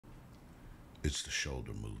it's the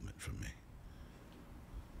shoulder movement for me.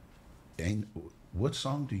 Ain't what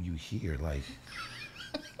song do you hear?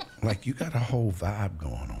 Like you got a whole vibe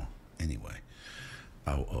going on. Anyway,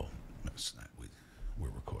 no, it's not. We're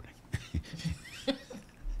recording.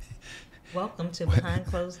 Welcome to Behind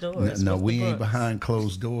Closed Doors. No, with we the ain't Brooks. behind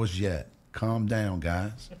closed doors yet. Calm down,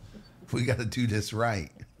 guys. We got to do this right.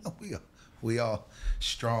 We all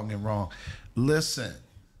strong and wrong. Listen,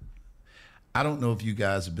 I don't know if you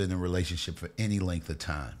guys have been in a relationship for any length of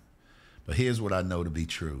time, but here's what I know to be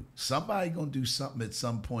true. Somebody gonna do something at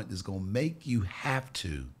some point that's gonna make you have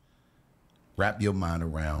to wrap your mind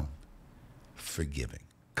around forgiving.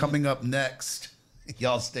 Coming up next,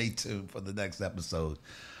 y'all stay tuned for the next episode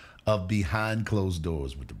of Behind Closed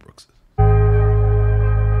Doors with the Brookses.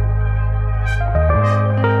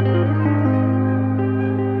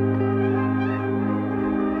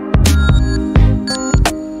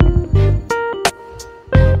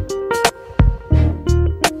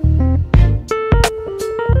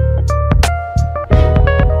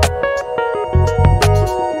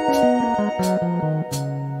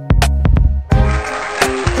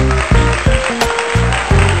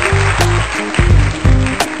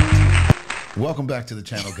 Welcome back to the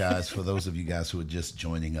channel, guys. For those of you guys who are just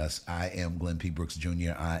joining us, I am Glenn P. Brooks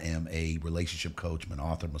Jr. I am a relationship coach, I'm an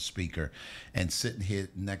author, I'm a speaker, and sitting here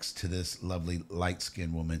next to this lovely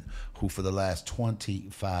light-skinned woman who for the last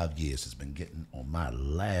 25 years has been getting on my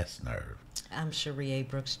last nerve. I'm Cherie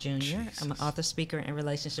Brooks Jr. Jesus. I'm an author, speaker, and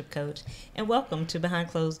relationship coach. And welcome to Behind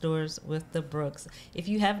Closed Doors with the Brooks. If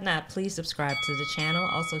you have not, please subscribe to the channel.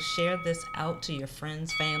 Also, share this out to your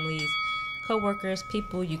friends, families, co-workers,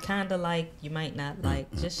 people you kind of like, you might not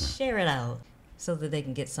like. Just share it out so that they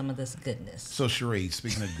can get some of this goodness. So, Cherie,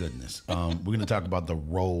 speaking of goodness, we're going to talk about the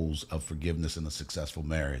roles of forgiveness in a successful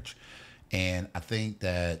marriage. And I think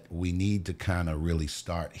that we need to kind of really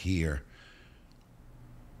start here.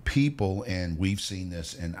 People, and we've seen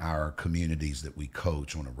this in our communities that we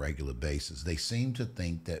coach on a regular basis, they seem to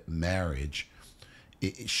think that marriage,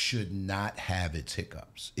 it should not have its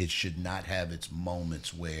hiccups. It should not have its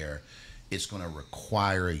moments where it's going to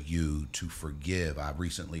require you to forgive. I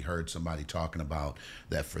recently heard somebody talking about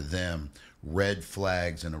that for them, red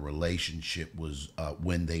flags in a relationship was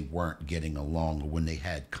when they weren't getting along or when they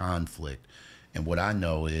had conflict. And what I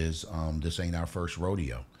know is this ain't our first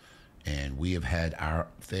rodeo. And we have had our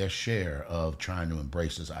fair share of trying to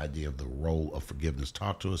embrace this idea of the role of forgiveness.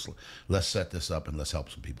 Talk to us. Let's set this up and let's help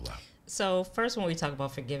some people out. So first, when we talk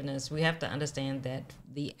about forgiveness, we have to understand that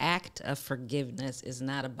the act of forgiveness is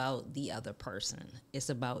not about the other person. It's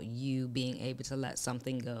about you being able to let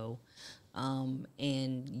something go,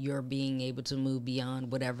 and you're being able to move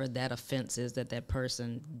beyond whatever that offense is that that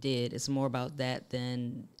person did. It's more about that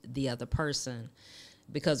than the other person.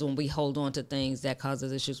 Because when we hold on to things, that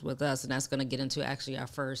causes issues with us, and that's going to get into actually our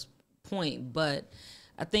first point. But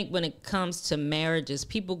I think when it comes to marriages,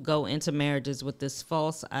 people go into marriages with this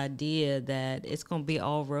false idea that it's going to be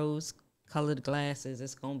all rose-colored glasses.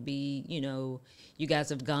 It's going to be, you guys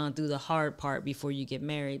have gone through the hard part before you get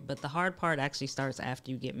married, but the hard part actually starts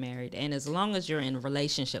after you get married. And as long as you're in a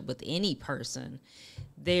relationship with any person,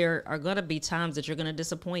 there are going to be times that you're going to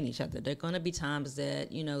disappoint each other. There are going to be times that,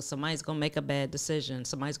 somebody's going to make a bad decision,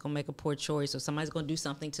 somebody's going to make a poor choice, or somebody's going to do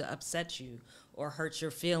something to upset you or hurt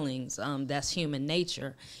your feelings. That's human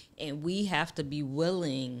nature. And we have to be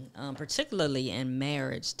willing, particularly in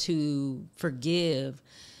marriage, to forgive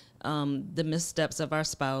the missteps of our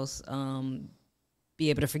spouse,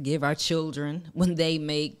 be able to forgive our children when they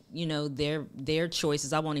make, their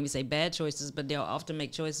choices. I won't even say bad choices, but they'll often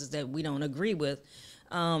make choices that we don't agree with.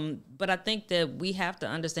 But I think that we have to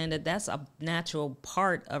understand that that's a natural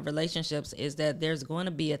part of relationships, is that there's going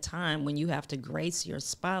to be a time when you have to grace your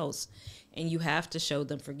spouse and you have to show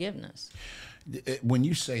them forgiveness. When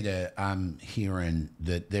you say that, I'm hearing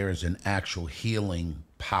that there is an actual healing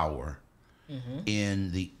power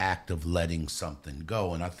in the act of letting something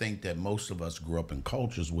go. And I think that most of us grew up in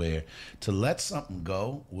cultures where to let something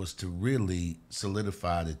go was to really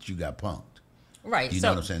solidify that you got punked. Right. You know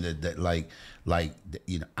what I'm saying? That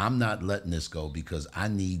I'm not letting this go because I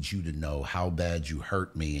need you to know how bad you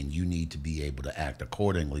hurt me, and you need to be able to act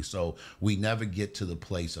accordingly. So we never get to the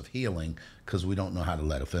place of healing because we don't know how to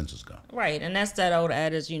let offenses go. Right. And that's that old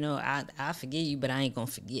adage, I forgive you, but I ain't going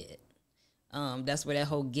to forget. That's where that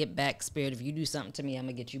whole get back spirit, if you do something to me, I'm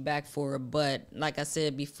going to get you back for it. But like I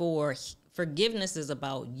said before, forgiveness is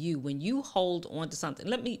about you. When you hold on to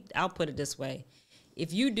something, I'll put it this way.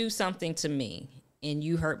 If you do something to me and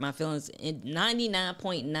you hurt my feelings,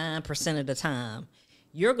 99.9% of the time,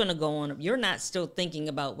 you're going to go on, you're not still thinking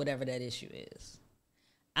about whatever that issue is.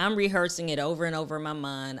 I'm rehearsing it over and over in my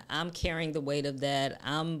mind. I'm carrying the weight of that.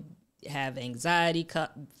 Have anxiety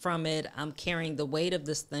from it. I'm carrying the weight of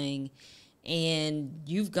this thing, and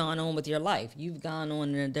you've gone on with your life. You've gone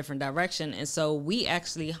on in a different direction, and so we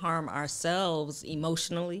actually harm ourselves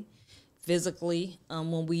emotionally, physically,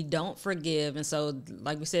 when we don't forgive. And so,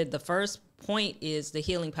 like we said, the first point is the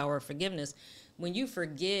healing power of forgiveness. When you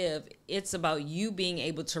forgive, it's about you being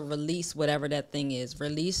able to release whatever that thing is.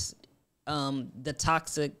 Release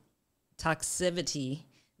the toxicity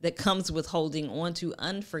that comes with holding on to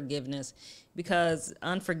unforgiveness, because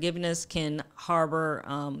unforgiveness can harbor,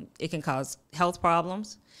 it can cause health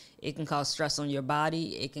problems. It can cause stress on your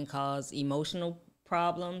body. It can cause emotional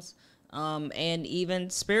problems. And even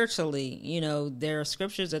spiritually, there are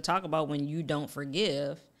scriptures that talk about when you don't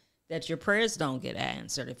forgive, that your prayers don't get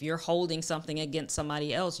answered. If you're holding something against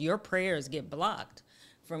somebody else, your prayers get blocked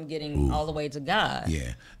from getting all the way to God.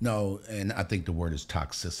 Yeah. No, and I think the word is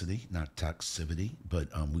toxicity, not toxicity, but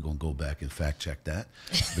we're going to go back and fact check that,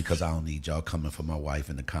 because I don't need y'all coming for my wife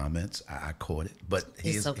in the comments. I caught it. But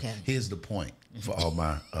here's the point for all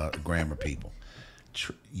my grammar people.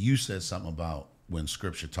 You said something about when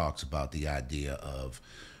scripture talks about the idea of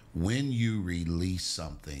when you release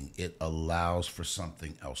something, it allows for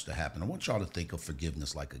something else to happen. I want y'all to think of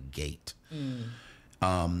forgiveness like a gate.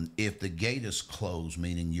 If the gate is closed,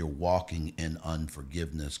 meaning you're walking in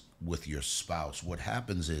unforgiveness with your spouse, what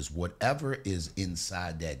happens is whatever is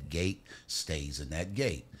inside that gate stays in that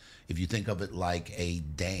gate. If you think of it like a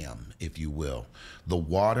dam, if you will, the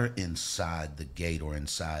water inside the gate or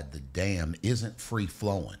inside the dam isn't free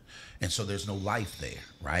flowing. And so there's no life there,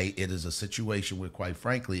 right? It is a situation where, quite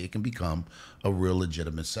frankly, it can become a real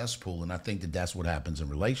legitimate cesspool. And I think that that's what happens in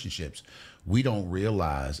relationships. We don't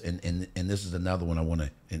realize, and this is another one I want to,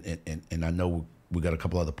 and I know we got a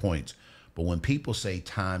couple other points, but when people say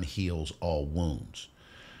time heals all wounds,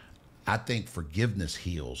 I think forgiveness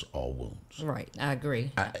heals all wounds. Right, I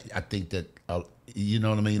agree. I think that, you know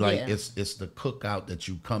what I mean? Like, it's the cookout that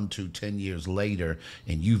you come to 10 years later,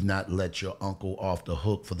 and you've not let your uncle off the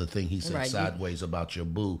hook for the thing he said sideways about your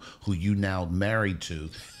boo, who you now married to,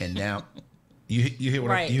 and now... You hear what, you hear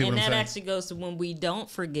what I'm saying? And that actually goes to when we don't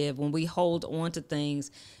forgive, when we hold on to things,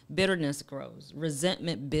 bitterness grows,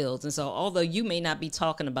 resentment builds. And so although you may not be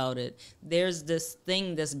talking about it, there's this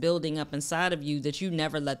thing that's building up inside of you that you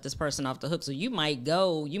never let this person off the hook. So you might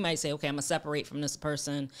say, okay, I'm going to separate from this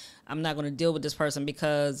person. I'm not going to deal with this person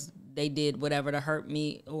because they did whatever to hurt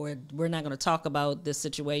me, or we're not going to talk about this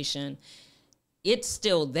situation. It's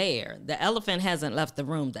still there. The elephant hasn't left the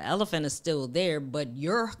room. The elephant is still there, but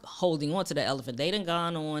you're holding on to the elephant. They done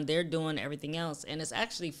gone on. They're doing everything else. And it's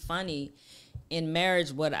actually funny in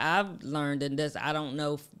marriage, what I've learned in this, I don't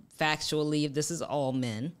know factually if this is all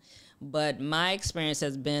men, but my experience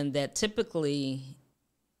has been that typically,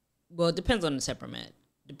 well, it depends on the temperament.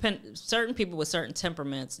 Certain people with certain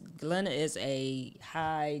temperaments, Glenna is a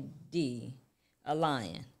high D, a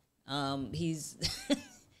lion. He's...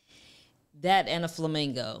 That and a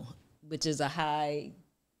flamingo, which is a high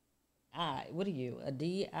I. What are you? A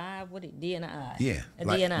D I? What? D and an I? Yeah, a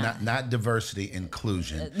like D and I. Not diversity,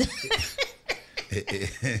 inclusion.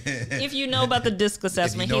 If you know about the disc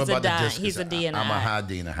assessment, he's a D and an I. I'm a high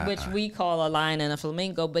D and a high which I. We call a lion and a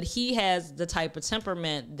flamingo. But he has the type of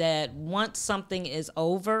temperament that once something is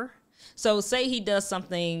over, so say he does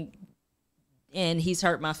something and he's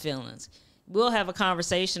hurt my feelings, we'll have a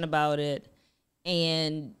conversation about it,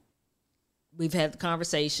 and we've had the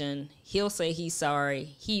conversation. He'll say he's sorry.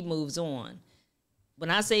 He moves on.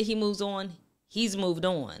 When I say he moves on, he's moved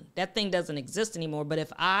on. That thing doesn't exist anymore. But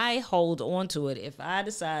if I hold on to it, if I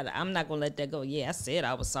decide I'm not going to let that go, yeah, I said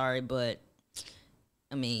I was sorry, but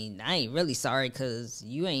I mean, I ain't really sorry because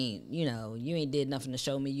you ain't did nothing to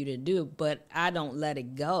show me you didn't do it. But I don't let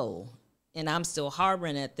it go. And I'm still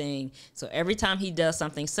harboring that thing. So every time he does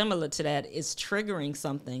something similar to that, it's triggering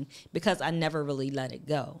something because I never really let it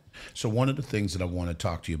go. So one of the things that I want to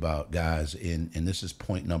talk to you about, guys, and this is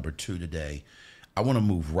point number 2 today, I want to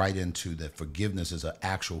move right into that forgiveness is an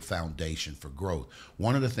actual foundation for growth.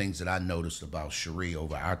 One of the things that I noticed about Cherie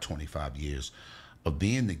over our 25 years of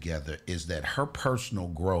being together is that her personal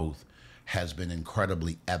growth has been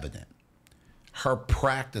incredibly evident. Her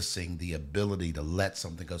practicing the ability to let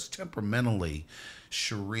something, because temperamentally,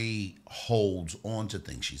 Cherie holds on to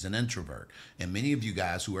things. She's an introvert. And many of you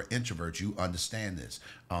guys who are introverts, you understand this.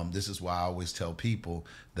 This is why I always tell people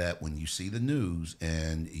that when you see the news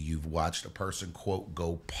and you've watched a person, quote,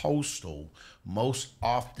 go postal, most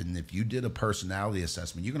often, if you did a personality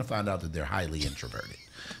assessment, you're going to find out that they're highly introverted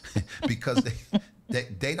because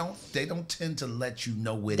They don't tend to let you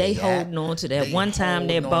know where They they holding at. on to that They one time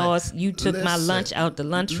their holding on boss, it. you took my lunch out the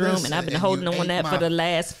lunchroom, and I've been and holding you on ate that for the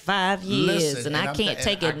last 5 years, listen, and I I'm can't and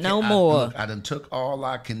take I it can't, no I, more. look, I done took all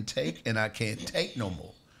I can take, and I can't take no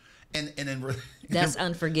more. And then That's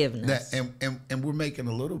unforgiveness. and we're making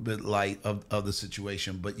a little bit light of the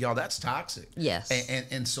situation, but y'all, that's toxic. Yes.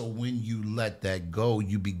 And so when you let that go,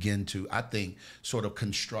 you begin to, I think, sort of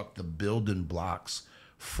construct the building blocks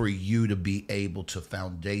for you to be able to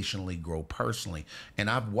foundationally grow personally. And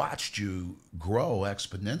I've watched you grow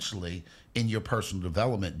exponentially in your personal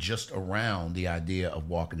development just around the idea of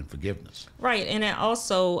walking in forgiveness. Right. And it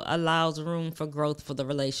also allows room for growth for the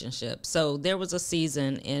relationship. So there was a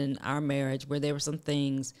season in our marriage where there were some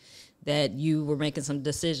things that you were making some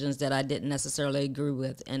decisions that I didn't necessarily agree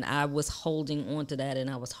with. And I was holding on to that, and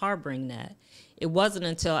I was harboring that. It wasn't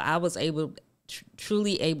until I was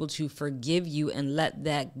truly able to forgive you and let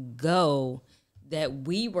that go that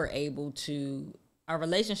we were able to, our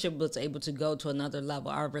relationship was able to go to another level.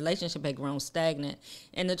 Our relationship had grown stagnant.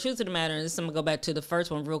 And the truth of the matter, and this, I'm going to go back to the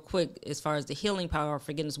first one real quick, as far as the healing power of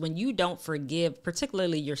forgiveness. When you don't forgive,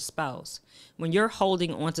 particularly your spouse, when you're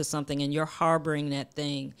holding on to something and you're harboring that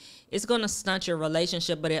thing, it's going to stunt your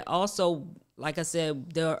relationship. But it also, like I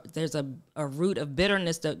said, there's a root of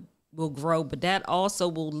bitterness that will grow, but that also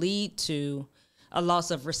will lead to a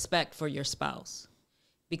loss of respect for your spouse.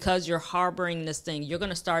 Because you're harboring this thing, you're going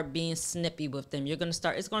to start being snippy with them. It's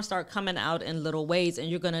going to start coming out in little ways, and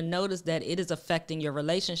you're going to notice that it is affecting your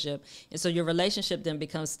relationship. And so your relationship then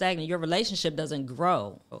becomes stagnant. Your relationship doesn't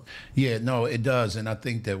grow. Yeah, no, it does. And I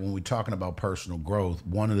think that when we're talking about personal growth,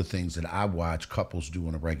 one of the things that I watch couples do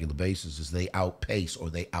on a regular basis is they outpace or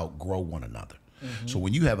they outgrow one another. Mm-hmm. So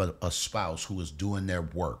when you have a spouse who is doing their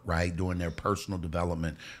work, right, doing their personal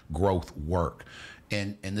development, growth work,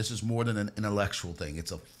 and this is more than an intellectual thing.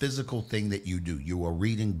 It's a physical thing that you do. You are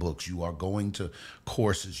reading books. You are going to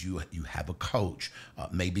courses. You have a coach.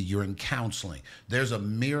 Maybe you're in counseling. There's a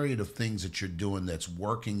myriad of things that you're doing that's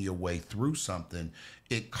working your way through something.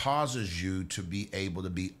 It causes you to be able to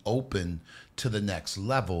be open to the next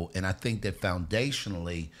level. And I think that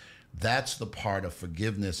foundationally, that's the part of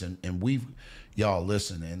forgiveness. And we've, y'all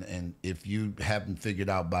listen, and if you haven't figured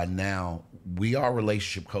out by now, we are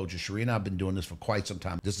relationship coaches. Sheree and I have been doing this for quite some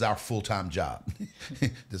time. This is our full-time job.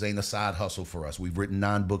 This ain't a side hustle for us. We've written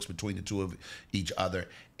 9 books between the two of each other.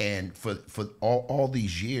 And for all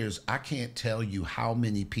these years, I can't tell you how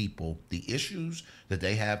many people, the issues that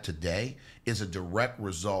they have today is a direct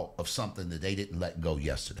result of something that they didn't let go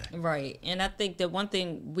yesterday. Right. And I think that one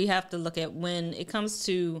thing we have to look at when it comes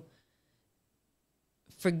to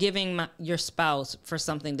forgiving your spouse for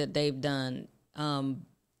something that they've done,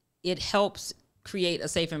 it helps create a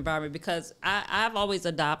safe environment, because I've always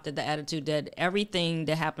adopted the attitude that everything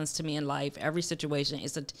that happens to me in life, every situation,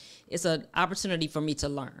 it's an opportunity for me to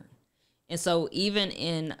learn. And so even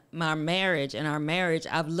in our marriage,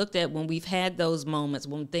 I've looked at when we've had those moments,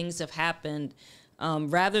 when things have happened,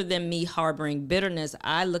 rather than me harboring bitterness,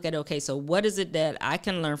 I look at, okay, so what is it that I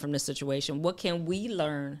can learn from this situation? What can we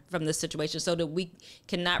learn from this situation so that we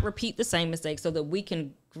cannot repeat the same mistakes, so that we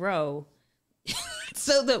can grow,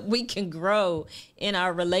 so that we can grow in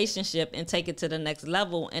our relationship and take it to the next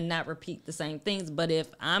level and not repeat the same things. But if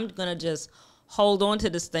I'm going to just hold on to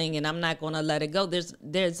this thing and I'm not going to let it go,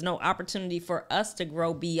 there's no opportunity for us to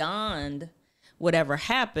grow beyond whatever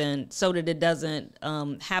happened, so that it doesn't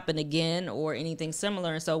happen again or anything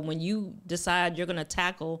similar. And so when you decide you're going to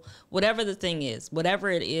tackle whatever the thing is, whatever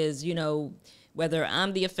it is, whether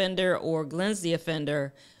I'm the offender or Glenn's the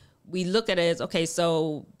offender, we look at it as, okay,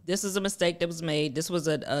 so this is a mistake that was made. This was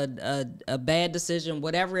a bad decision,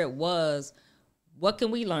 whatever it was. What can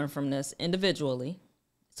we learn from this individually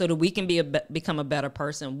so that we can become a better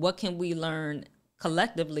person? What can we learn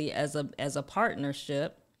collectively as a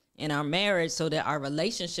partnership in our marriage, so that our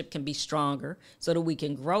relationship can be stronger, so that we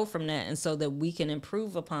can grow from that, and so that we can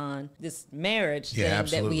improve upon this marriage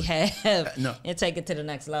that we have and take it to the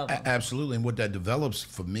next level. Absolutely. And what that develops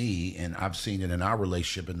for me, and I've seen it in our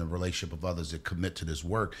relationship and the relationship of others that commit to this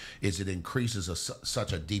work, is it increases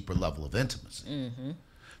such a deeper level of intimacy. Mm-hmm.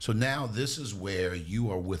 So now this is where you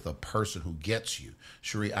are with a person who gets you.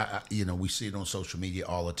 Sheree, we see it on social media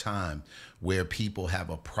all the time, where people have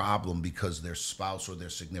a problem because their spouse or their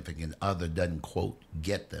significant other doesn't, quote,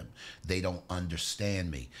 get them. They don't understand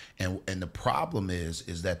me. And the problem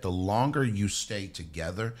is that the longer you stay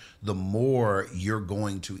together, the more you're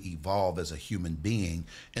going to evolve as a human being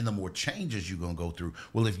and the more changes you're going to go through.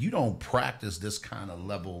 Well, if you don't practice this kind of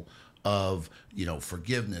level of, you know,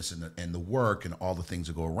 forgiveness and the work and all the things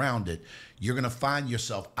that go around it, you're going to find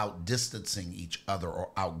yourself outdistancing each other or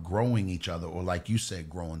outgrowing each other, or like you said,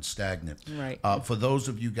 growing stagnant. Right. For those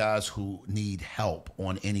of you guys who need help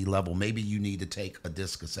on any level, maybe you need to take a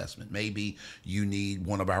DISC assessment. Maybe you need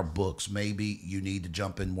one of our books. Maybe you need to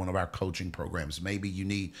jump in one of our coaching programs. Maybe you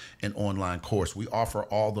need an online course. We offer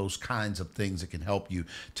all those kinds of things that can help you.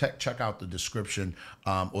 Check out the description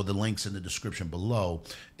or the links in the description below,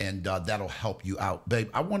 and that'll help you out. Babe,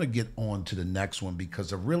 I want to get on to the next one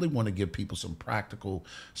because I really want to give people some practical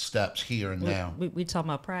steps here and now. We talking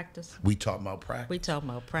about practice. We talking about practice. We talking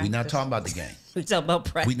about practice. We're not talking about the game. We talking about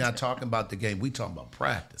practice. We're not talking about the game. We talking about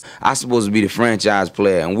practice. I'm supposed to be the franchise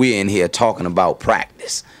player, and we're in here talking about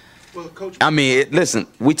practice. Well, Coach, I mean, listen,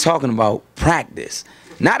 we talking about practice.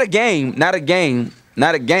 Not a game, not a game,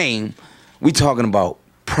 not a game. We talking about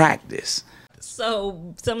practice.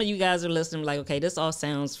 So some of you guys are listening like, okay, this all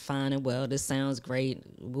sounds fine and well. This sounds great.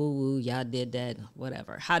 Woo woo, y'all did that,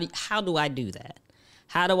 whatever. How do I do that?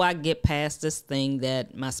 How do I get past this thing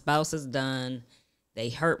that my spouse has done? They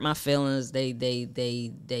hurt my feelings.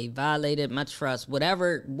 They violated my trust.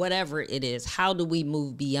 Whatever it is. How do we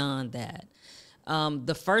move beyond that?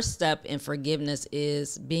 The first step in forgiveness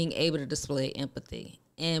is being able to display empathy.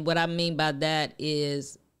 And what I mean by that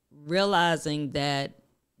is realizing that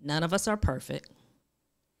none of us are perfect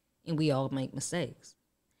and we all make mistakes.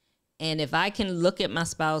 And if I can look at my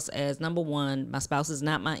spouse as, number one, my spouse is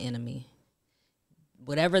not my enemy.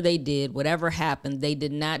 Whatever they did, whatever happened, they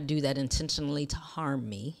did not do that intentionally to harm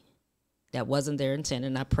me. That wasn't their intent,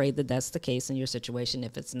 and I pray that that's the case in your situation.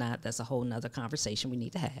 If it's not, that's a whole nother conversation we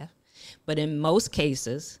need to have. But in most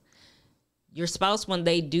cases, your spouse, when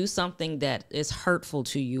they do something that is hurtful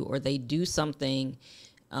to you, or they do something,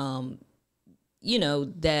 that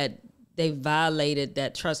they violated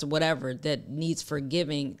that trust or whatever that needs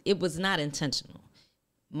forgiving, it was not intentional.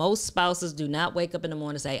 Most spouses do not wake up in the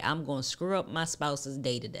morning and say, I'm going to screw up my spouse's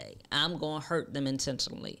day to day. I'm going to hurt them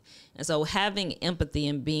intentionally. And so having empathy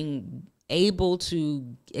and being able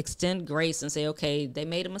to extend grace and say, okay, they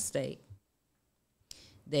made a mistake.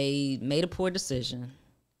 They made a poor decision.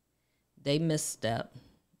 They misstep.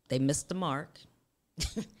 They missed the mark.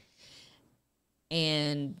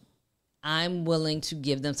 And I'm willing to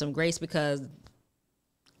give them some grace because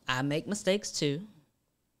I make mistakes too.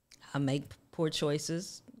 I make poor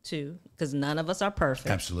choices too, because none of us are perfect.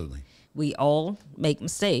 Absolutely. We all make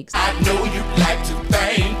mistakes. I know you'd like to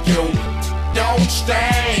thank you. Don't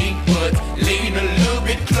stay, but lean a little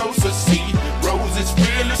bit closer. See, roses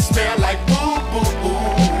really smell like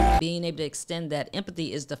boo. Being able to extend that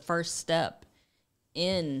empathy is the first step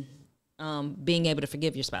in being able to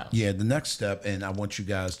forgive your spouse. Yeah, the next step, and I want you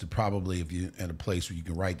guys to probably, if you're at a place where you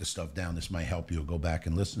can write the stuff down, this might help you, or go back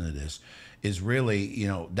and listen to this, is really,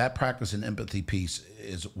 that practice and empathy piece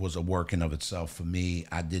was a work in of itself for me.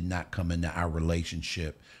 I did not come into our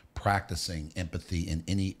relationship practicing empathy in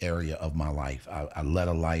any area of my life. I led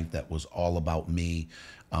a life that was all about me.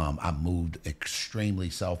 I moved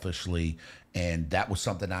extremely selfishly, and that was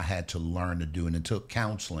something I had to learn to do. And it took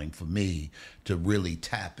counseling for me to really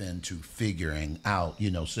tap into figuring out,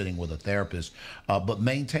 sitting with a therapist, but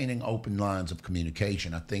maintaining open lines of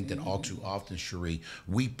communication. I think that all too often, Cherie,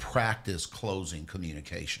 we practice closing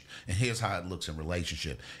communication. And here's how it looks in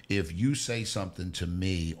relationship. If you say something to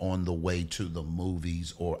me on the way to the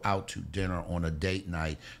movies or out to dinner on a date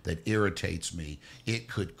night that irritates me, it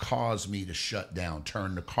could cause me to shut down,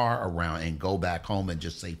 turn the car around, and go back home and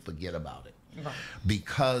just say, forget about it. Right.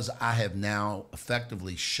 Because I have now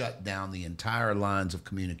effectively shut down the entire lines of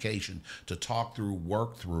communication to talk through,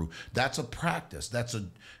 work through. That's a practice. That's a...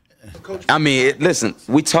 I mean, listen,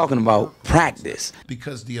 we talking about practice.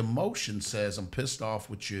 Because the emotion says, I'm pissed off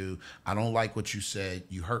with you. I don't like what you said.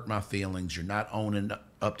 You hurt my feelings. You're not owning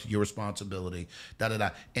up to your responsibility,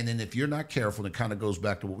 da-da-da. And then if you're not careful, it kind of goes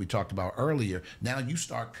back to what we talked about earlier. Now you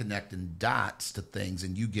start connecting dots to things,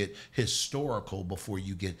 and you get historical before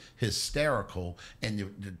you get hysterical,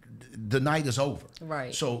 and the night is over.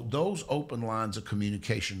 Right. So those open lines of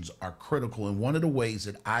communications are critical. And one of the ways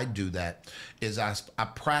that I do that is I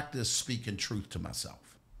practice speaking truth to myself.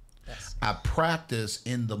 Yes. I practice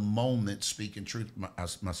in the moment speaking truth to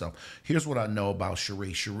myself. Here's what I know about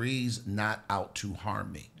Cherie. Cherie's not out to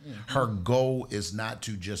harm me. Mm-hmm. Her goal is not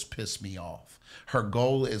to just piss me off. Her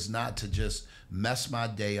goal is not to just mess my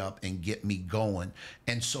day up and get me going.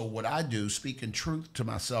 And so what I do, speaking truth to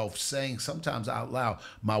myself, saying sometimes out loud,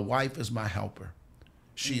 my wife is my helper.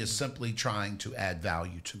 She is simply trying to add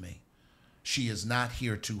value to me. She is not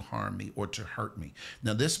here to harm me or to hurt me.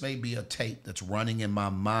 Now, this may be a tape that's running in my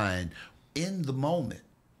mind in the moment,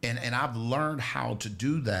 And I've learned how to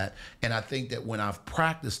do that. And I think that when I've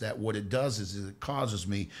practiced that, what it does is it causes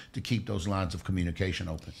me to keep those lines of communication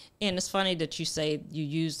open. And it's funny that you say you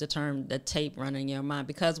use the term the tape running in your mind,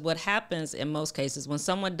 because what happens in most cases when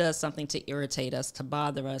someone does something to irritate us, to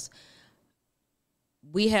bother us,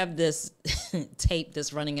 we have this tape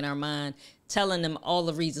that's running in our mind telling them all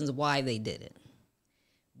the reasons why they did it.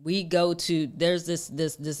 We go to, there's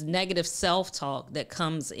this negative self-talk that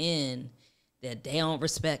comes in, that they don't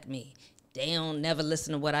respect me. They don't never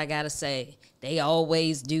listen to what I got to say. They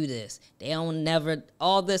always do this. They don't never,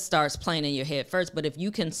 all this starts playing in your head first. But if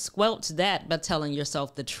you can squelch that by telling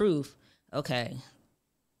yourself the truth, okay,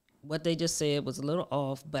 what they just said was a little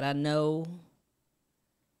off, but I know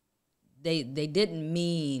they didn't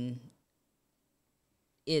mean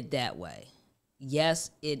it that way.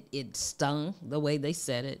 Yes, it stung the way they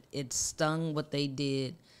said it. It stung what they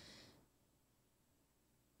did.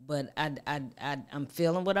 But I'm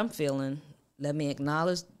feeling what I'm feeling. Let me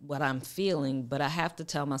acknowledge what I'm feeling, but I have to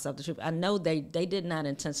tell myself the truth. I know they did not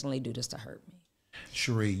intentionally do this to hurt me.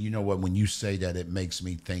 Cherie, you know what? When you say that, it makes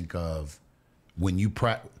me think of when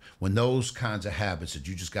those kinds of habits that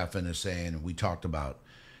you just got finished saying and we talked about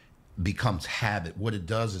becomes habit. What it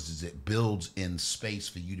does is it builds in space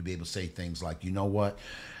for you to be able to say things like, you know what?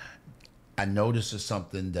 I know this is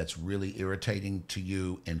something that's really irritating to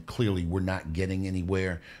you, and clearly we're not getting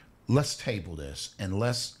anywhere. Let's table this and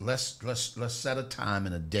let's set a time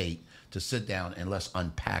and a date to sit down and let's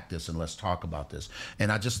unpack this and let's talk about this.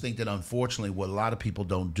 And I just think that unfortunately what a lot of people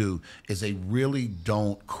don't do is they really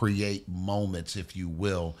don't create moments, if you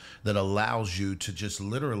will, that allows you to just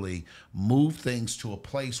literally move things to a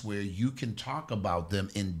place where you can talk about them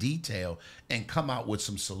in detail and come out with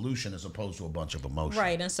some solution as opposed to a bunch of emotion.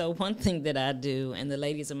 Right. And so one thing that I do, and the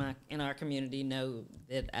ladies in our community know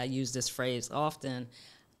that I use this phrase often,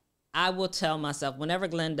 I will tell myself, whenever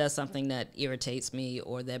Glenn does something that irritates me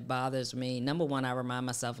or that bothers me, number one, I remind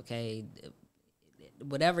myself, okay,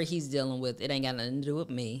 whatever he's dealing with, it ain't got nothing to do with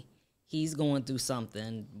me. He's going through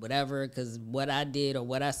something, whatever, because what I did or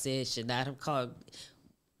what I said should not have caused.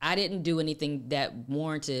 I didn't do anything that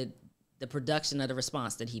warranted the production of the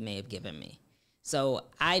response that he may have given me. So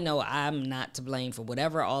I know I'm not to blame for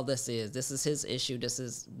whatever all this is. This is his issue. This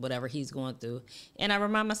is whatever he's going through. And I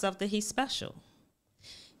remind myself that he's special.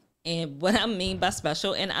 And what I mean by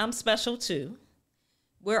special, and I'm special too,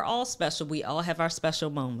 we're all special. We all have our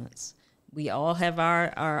special moments. We all have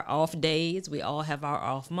our off days. We all have our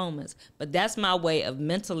off moments. But that's my way of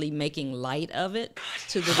mentally making light of it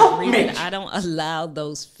to the degree that I don't allow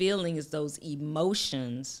those feelings, those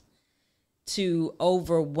emotions to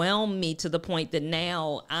overwhelm me to the point that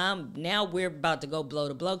now we're about to go blow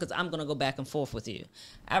to blow because I'm going to go back and forth with you.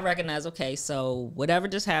 I recognize, okay, so whatever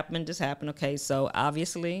just happened. Okay, so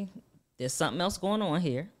obviously there's something else going on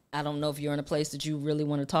here. I don't know if you're in a place that you really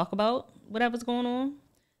want to talk about whatever's going on,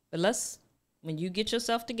 but when you get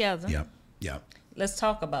yourself together, let's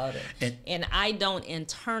talk about it. And I don't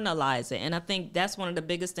internalize it. And I think that's one of the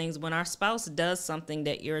biggest things when our spouse does something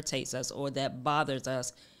that irritates us or that bothers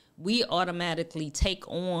us, we automatically take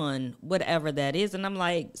on whatever that is. And I'm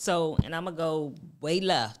like, and I'm going to go way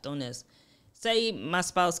left on this. Say my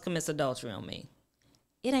spouse commits adultery on me.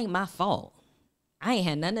 It ain't my fault. I ain't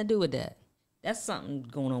had nothing to do with that. That's something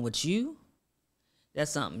going on with you.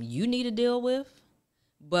 That's something you need to deal with.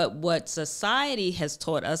 But what society has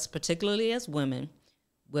taught us, particularly as women,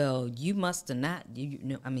 well, you must have not,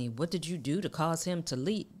 what did you do to cause him to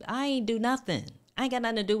leave? I ain't do nothing. I ain't got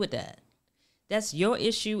nothing to do with that. That's your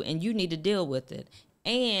issue, and you need to deal with it.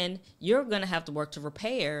 And you're going to have to work to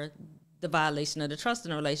repair the violation of the trust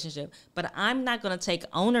in a relationship. But I'm not going to take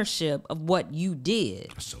ownership of what you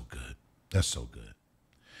did. That's so good. That's so good.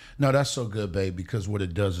 No, that's so good, babe, because what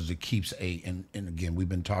it does is it keeps and again, we've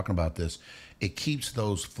been talking about this, it keeps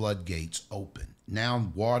those floodgates open.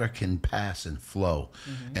 Now water can pass and flow.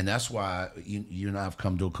 Mm-hmm. And that's why you and I have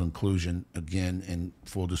come to a conclusion, again, in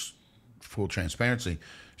full transparency.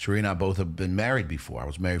 Cherie and I both have been married before. I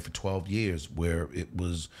was married for 12 years where it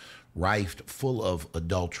was rife full of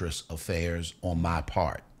adulterous affairs on my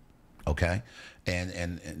part, okay?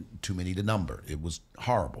 And too many to number. It was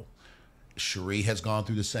horrible. Cherie has gone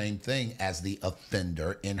through the same thing as the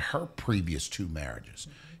offender in her previous 2 marriages.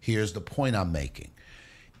 Here's the point I'm making.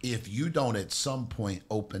 If you don't at some point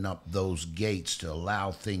open up those gates to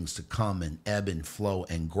allow things to come and ebb and flow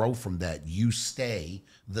and grow from that, you stay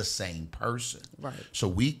the same person. Right. So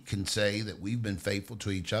we can say that we've been faithful to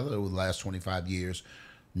each other over the last 25 years,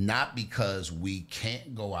 not because we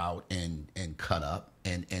can't go out and cut up,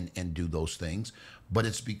 and do those things. But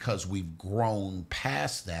it's because we've grown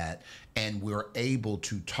past that and we're able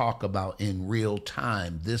to talk about in real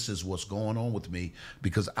time, this is what's going on with me.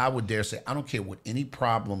 Because I would dare say, I don't care what any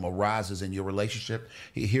problem arises in your relationship.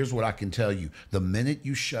 Here's what I can tell you. The minute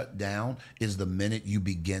you shut down is the minute you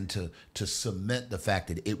begin to cement the fact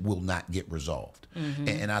that it will not get resolved.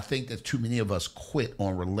 And I think that too many of us quit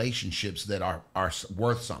on relationships that are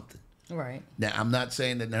worth something. Right. Now, I'm not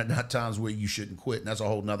saying that there are not times where you shouldn't quit, and that's a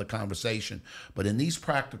whole nother conversation. But in these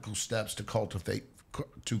practical steps to cultivate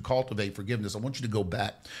forgiveness, I want you to go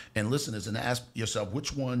back and listen to this and ask yourself,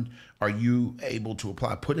 which one are you able to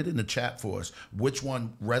apply? Put it in the chat for us. Which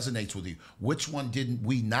one resonates with you? Which one didn't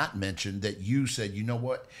we not mention that you said, you know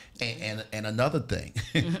what? And another thing,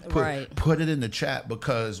 put it in the chat,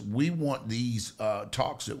 because we want these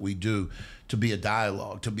talks that we do to be a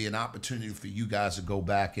dialogue, to be an opportunity for you guys to go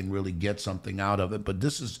back and really get something out of it. But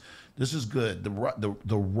this is good.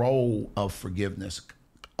 The role of forgiveness,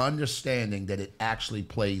 understanding that it actually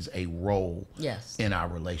plays a role in our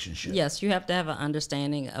relationship. Yes, you have to have an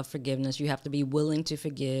understanding of forgiveness. You have to be willing to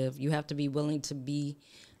forgive. You have to be willing to be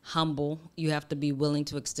humble. You have to be willing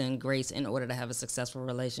to extend grace in order to have a successful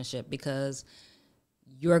relationship, because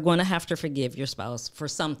you're going to have to forgive your spouse for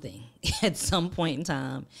something at some point in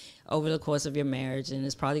time over the course of your marriage, and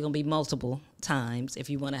it's probably going to be multiple times if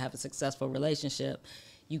you want to have a successful relationship.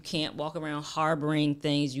 You can't walk around harboring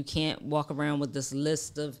things. You can't walk around with this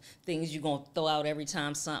list of things you're going to throw out every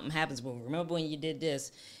time something happens. Well, remember when you did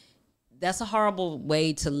this? That's a horrible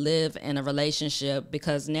way to live in a relationship,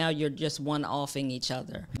 because now you're just one-offing each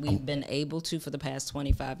other. We've been able to, for the past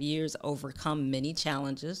 25 years, overcome many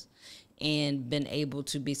challenges and been able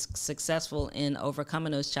to be successful in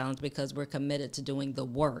overcoming those challenges because we're committed to doing the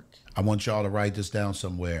work. I want y'all to write this down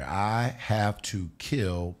somewhere. I have to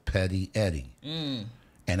kill Petty Eddie.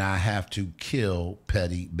 And I have to kill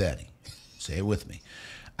Petty Betty. Say it with me.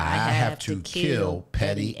 I have to kill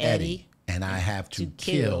Petty Eddie, and I have to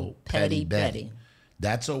kill Petty Betty.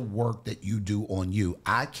 That's a work that you do on you.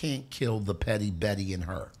 I can't kill the Petty Betty in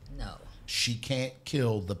her. No. She can't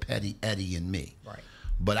kill the Petty Eddie in me. Right.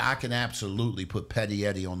 But I can absolutely put Petty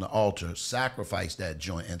Eddie on the altar, sacrifice that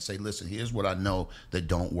joint, and say, listen, here's what I know that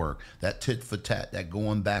don't work. That tit for tat, that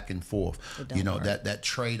going back and forth, that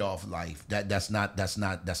trade-off life, that's not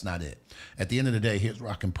it. At the end of the day, here's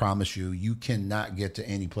what I can promise you: you cannot get to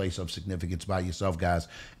any place of significance by yourself, guys.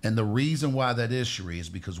 And the reason why that is, Cherie, is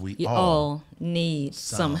because we all need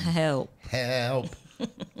some help. Help.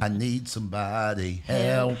 I need somebody.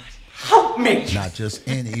 Help. Help me! Not just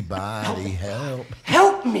anybody. Help.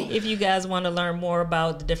 Help me! If you guys want to learn more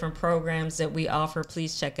about the different programs that we offer,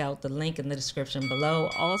 please check out the link in the description below.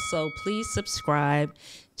 Also, please subscribe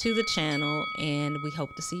to the channel, and we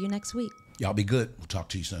hope to see you next week. Y'all be good. We'll talk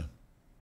to you soon.